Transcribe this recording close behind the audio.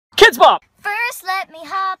Kidz Bop! First, let me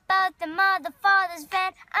hop out the mother father's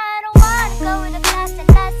van. I don't wanna go to class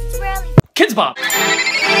unless it's really. Kidz Bop! Is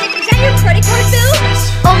that your credit card bill?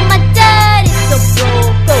 Oh, my dad is so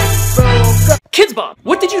broke. Kidz Bop!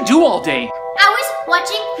 What did you do all day? I was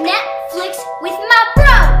watching Netflix with my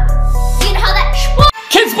bro. You know how that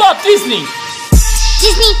Kidz Bop Disney!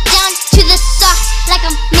 Disney down to the socks like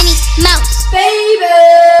a Minnie Mouse.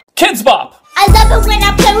 Baby! Kidz Bop! I love it when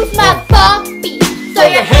I play with my Barbie. Throw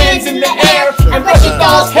your hands in the air and brush your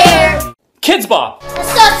doll's hair. Kidz Bop! I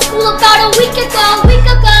started school about a week ago.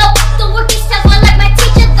 The work is tough, I like my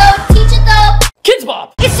teacher though. Kidz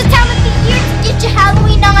Bop! It's the time of the year to get your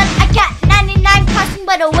Halloween on. I got 99 costumes,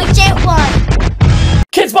 but a witch ain't one.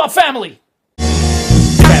 Kidz Bop family!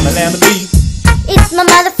 Family. It's my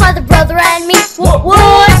mother, father, brother, and me.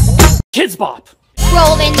 What? Kidz Bop!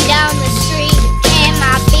 Rolling down the street in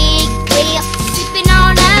my big wheel, sipping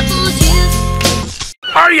on apple juice.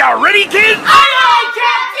 Are ya ready, kids? Aye,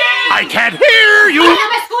 Captain! I can't hear you! ¿No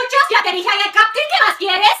me escuchas? Ya te dije al Captain, ¿qué más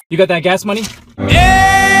quieres? You got that gas money?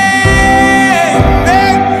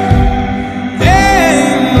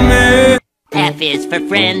 F is for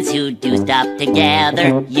friends who do stuff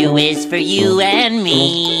together. U is for you and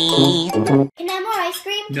me. Can I have more ice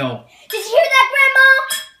cream? No. Did you hear that, Grandma?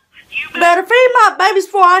 You better feed my babies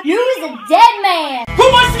before I... You was a dead man. Who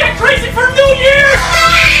wants to get crazy for New Year's?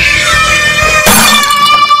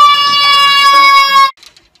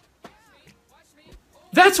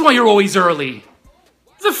 That's why you're always early.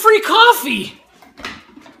 The free coffee!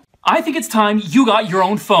 I think it's time you got your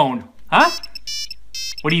own phone. Huh?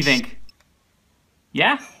 What do you think?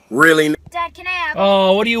 Yeah? Really? Dad, can I have?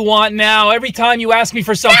 Oh, what do you want now? Every time you ask me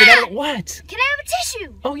for something, I don't... What? Can I have a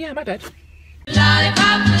tissue? Oh yeah, my bad.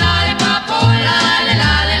 Lollipop, lollipop, oh lolly,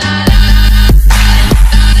 lolly, lolly.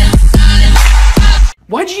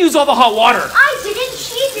 Why'd you use all the hot water? I didn't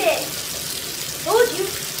cheese it. Told you.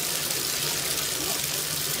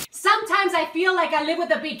 Sometimes I feel like I live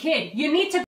with a big kid. You need to